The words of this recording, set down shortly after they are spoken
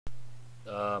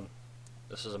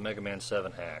This is a Mega Man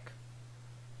 7 hack.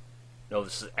 No,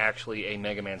 this is actually a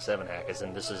Mega Man 7 hack, as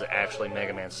in this is actually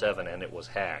Mega Man 7 and it was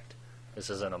hacked. This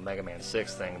isn't a Mega Man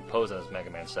 6 thing posing as Mega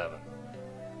Man 7.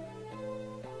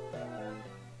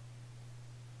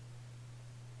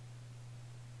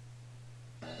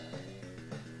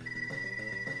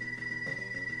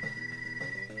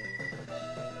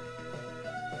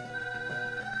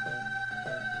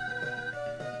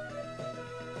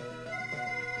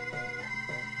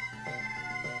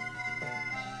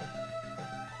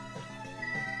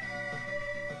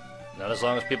 Not as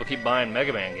long as people keep buying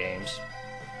Mega Man games.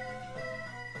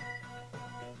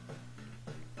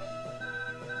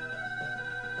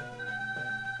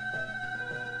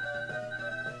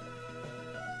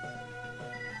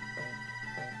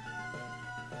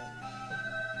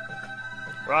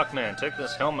 Rockman, take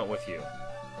this helmet with you.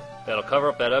 That'll cover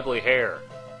up that ugly hair.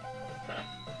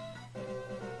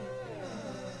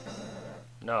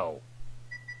 No.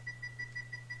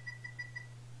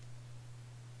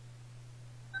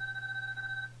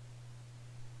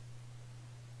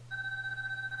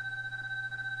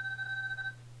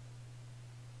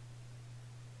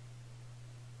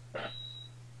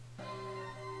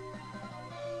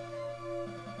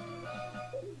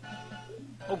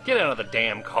 Oh, get out of the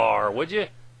damn car, would you?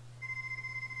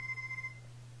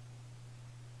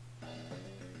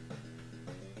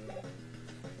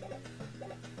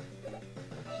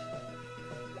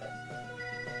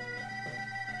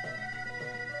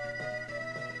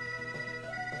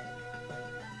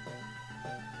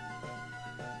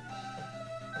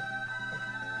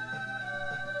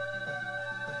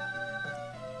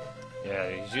 Yeah,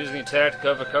 he's using the attack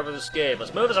to cover the escape.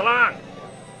 Let's move us along!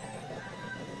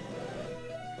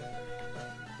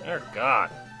 Dear God.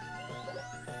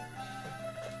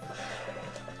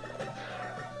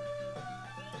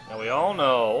 Now we all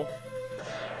know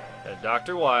that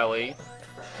Dr. Wily,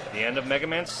 at the end of Mega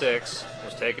Man 6,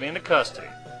 was taken into custody.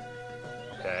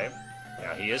 Okay?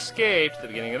 Now he escaped at the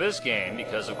beginning of this game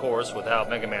because, of course, without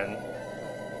Mega Man...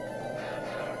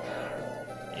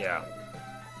 Yeah.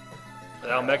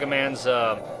 Without Mega Man's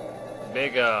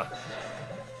big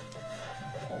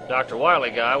Dr.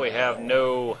 Wily guy, we have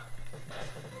no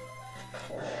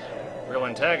real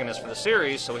antagonist for the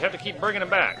series, so we have to keep bringing him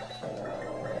back.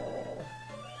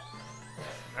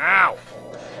 Ow!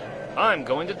 I'm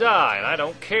going to die, and I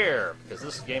don't care, because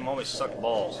this game always sucked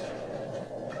balls.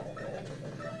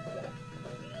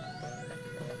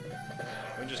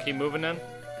 Can we just keep moving then?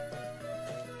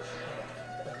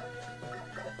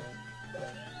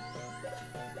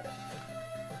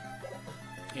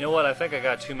 You know what? I think I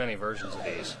got too many versions of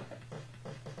these.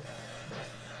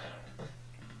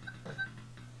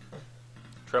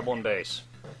 Treble and bass.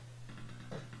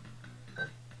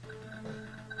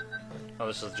 Oh,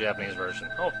 this is the Japanese version.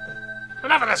 Oh,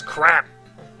 enough of this crap!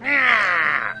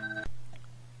 Yeah!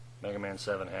 Mega Man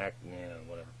 7 hack, yeah,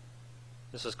 whatever.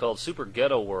 This is called Super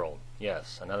Ghetto World.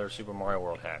 Yes, another Super Mario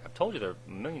World hack. I've told you there a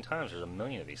million times there's a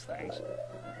million of these things.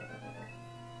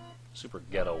 Super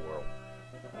Ghetto World.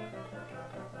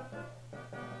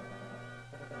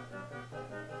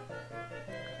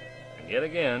 And yet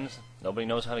again, nobody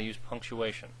knows how to use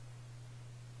punctuation.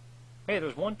 Hey,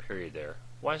 there's one period there.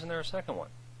 Why isn't there a second one?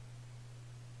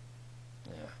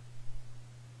 Yeah.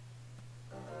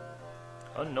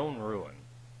 Unknown Ruin.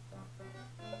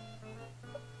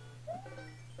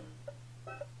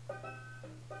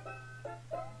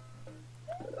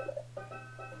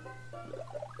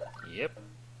 Yep.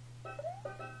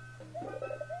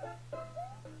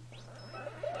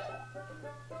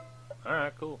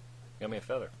 Alright, cool. Got me a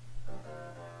feather.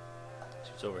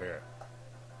 See what's over here.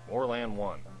 Moorland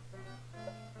 1.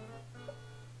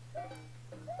 I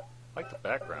like the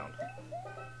background.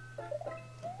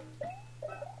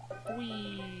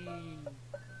 Whee!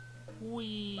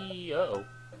 Whee! Uh-oh.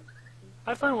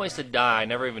 I find ways to die I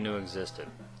never even knew existed.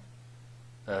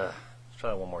 Let's try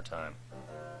that one more time.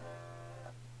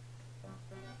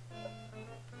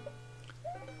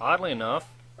 Oddly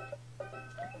enough,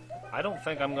 I don't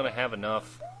think I'm going to have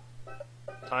enough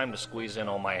time to squeeze in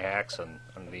all my hacks on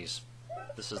these.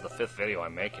 This is the 5th video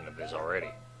I'm making of this already.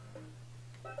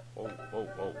 Whoa, whoa,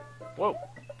 whoa. Whoa!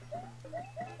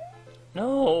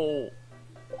 No!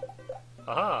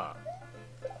 Aha!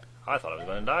 I thought I was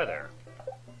going to die there.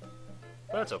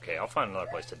 But that's okay, I'll find another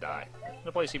place to die.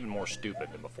 A place even more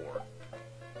stupid than before.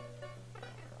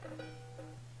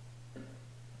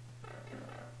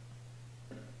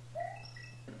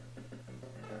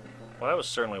 Well, that was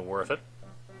certainly worth it.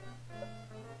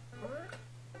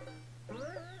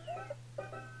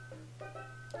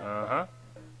 Uh-huh.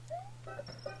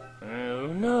 Oh,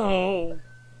 no!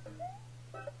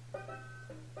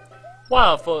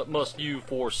 Why must you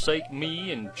forsake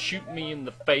me and shoot me in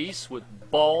the face with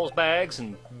balls bags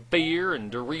and beer and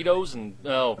Doritos and...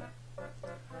 oh.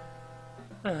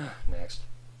 Next.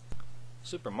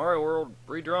 Super Mario World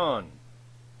redrawn.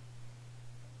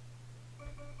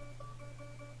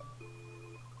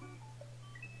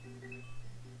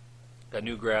 Got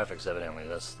new graphics, evidently.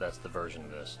 That's the version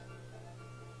of this.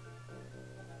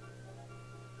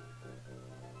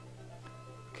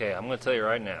 Okay, I'm going to tell you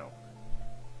right now.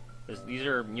 These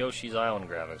are Yoshi's Island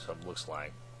graphics, what it looks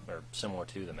like. Or similar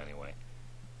to them, anyway.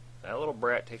 That little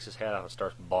brat takes his hat off and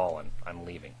starts bawling. I'm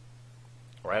leaving.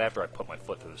 Right after I put my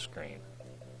foot through the screen.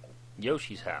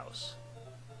 Yoshi's house.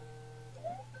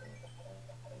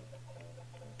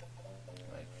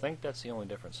 I think that's the only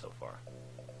difference so far.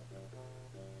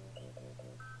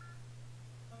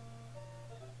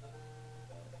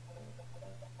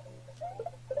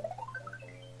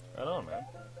 Right on, man.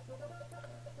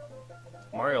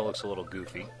 Mario looks a little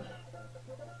goofy.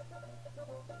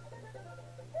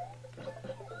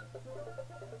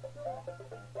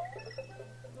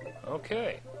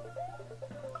 Okay.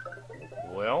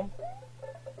 Well.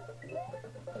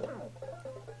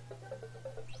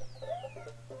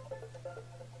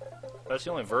 That's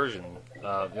the only version,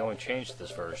 the only change to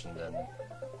this version, then.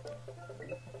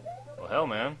 Well, hell,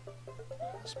 man.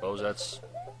 I suppose that's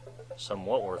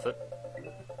somewhat worth it.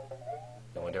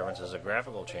 The only difference is a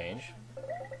graphical change.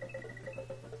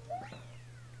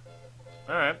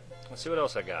 Alright, let's see what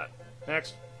else I got.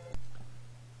 Next.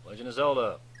 Legend of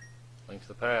Zelda. Link to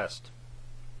the Past.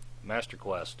 Master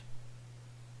Quest.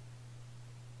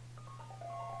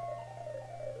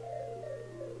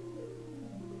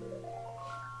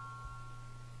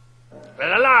 La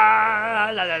la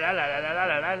la la la la la la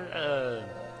la la.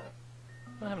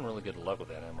 I'm having really good luck with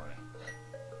that, am I?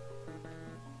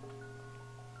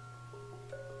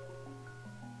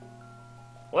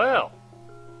 Well,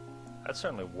 that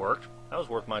certainly worked. That was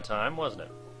worth my time, wasn't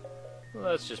it? Well,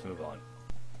 let's just move on.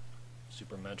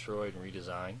 Super Metroid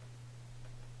redesign.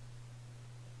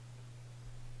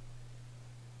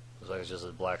 Looks like it's just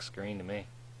a black screen to me.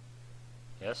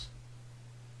 Yes?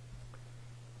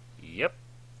 Yep.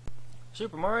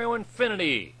 Super Mario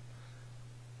Infinity.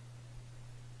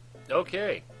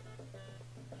 Okay.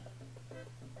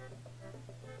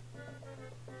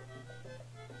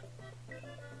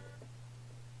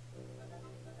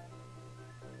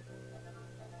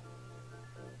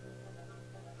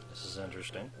 This is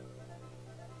interesting.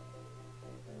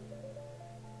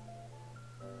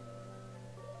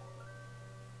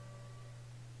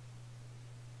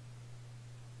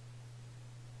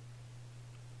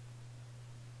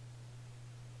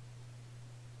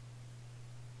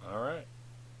 Alright.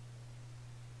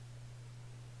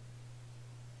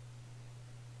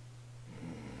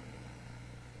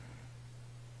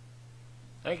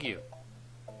 Thank you.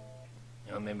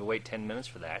 You know, maybe wait 10 minutes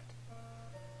for that.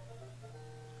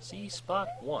 See spot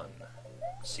 1.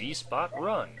 See spot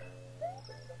run.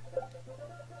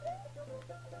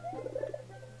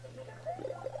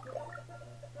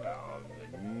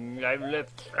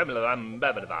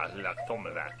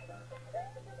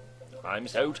 I'm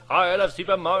so tired of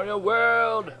Super Mario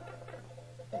World.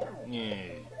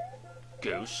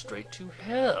 Go straight to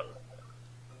hell.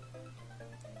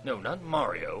 No, not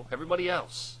Mario. Everybody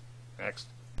else. Next.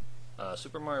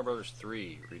 Super Mario Bros.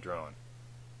 3 redrawn.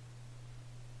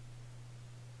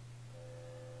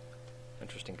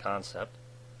 Interesting concept.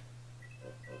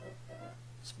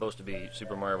 It's supposed to be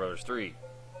Super Mario Bros. 3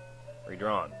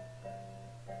 redrawn.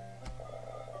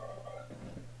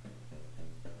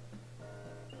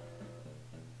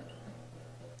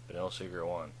 Vanilla Secret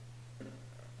 1.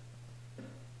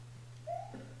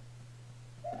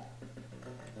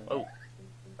 Oh.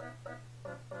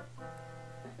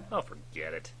 Oh,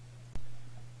 forget it.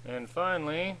 And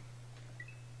finally,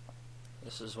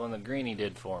 this is one that Greenie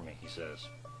did for me, he says.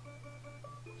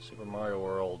 Super Mario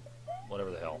World, whatever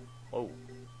the hell. Oh.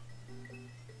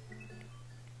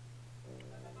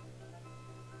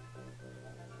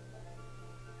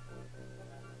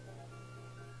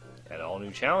 Had all new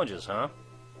challenges, huh?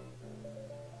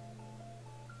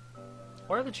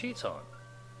 Why are the cheats on?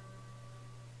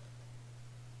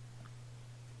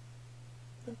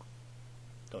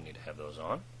 Don't need to have those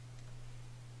on.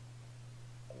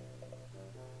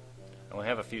 I only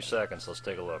have a few seconds. Let's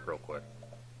take a look real quick.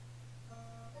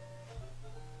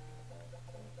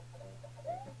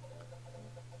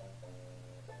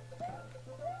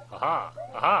 Aha!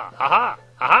 Aha! Aha!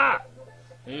 Aha!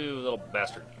 You little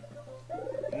bastard.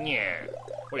 Yeah.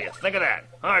 What do you think of that?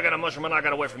 Oh, I got a mushroom and I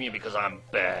got away from you because I'm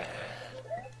bad.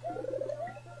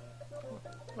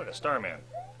 Look, a Starman.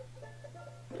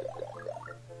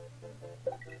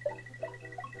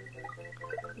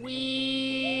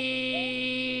 Whee!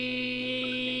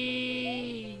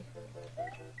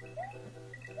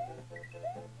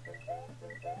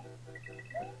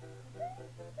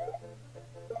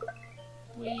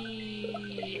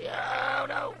 Whee! Oh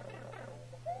no!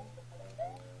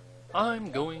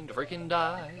 I'm going to freaking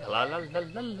die. La la la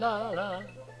la la la.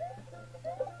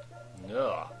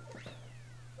 Ugh.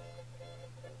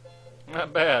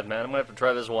 Not bad, man. I'm gonna have to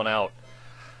try this one out.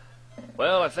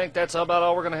 Well, I think that's about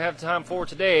all we're gonna have time for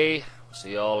today.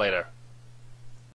 See y'all later.